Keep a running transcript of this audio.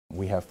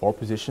We have 4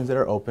 positions that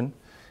are open,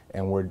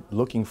 and we're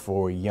looking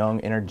for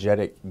young,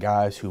 energetic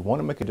guys who want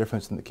to make a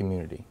difference in the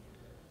community.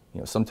 You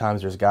know,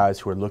 sometimes there's guys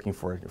who are looking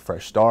for a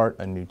fresh start,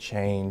 a new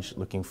change,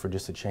 looking for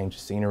just a change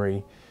of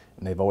scenery,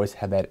 and they've always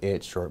had that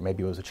itch, or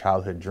maybe it was a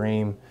childhood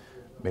dream,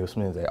 maybe it was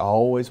something that they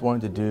always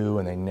wanted to do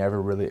and they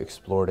never really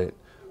explored it.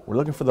 We're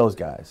looking for those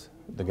guys,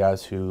 the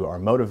guys who are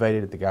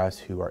motivated, the guys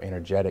who are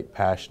energetic,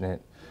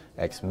 passionate,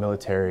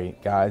 ex-military,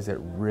 guys that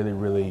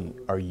really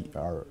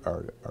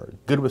are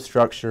good with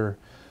structure,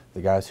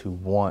 the guys who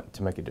want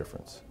to make a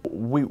difference.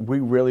 We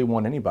really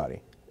want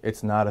anybody.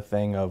 It's not a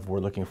thing of we're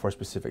looking for a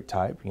specific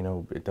type. You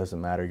know, it doesn't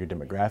matter your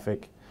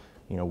demographic.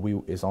 You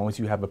know, as long as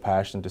you have a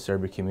passion to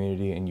serve your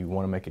community and you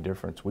want to make a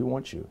difference, we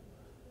want you.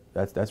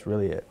 That's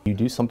really it. You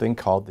do something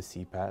called the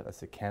CPAT.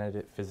 That's a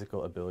Candidate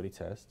Physical Ability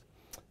Test,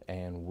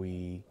 and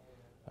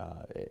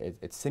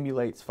it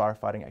simulates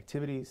firefighting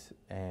activities,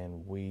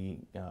 and we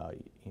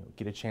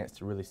get a chance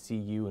to really see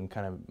you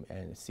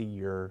and see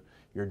your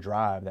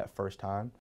drive that first time.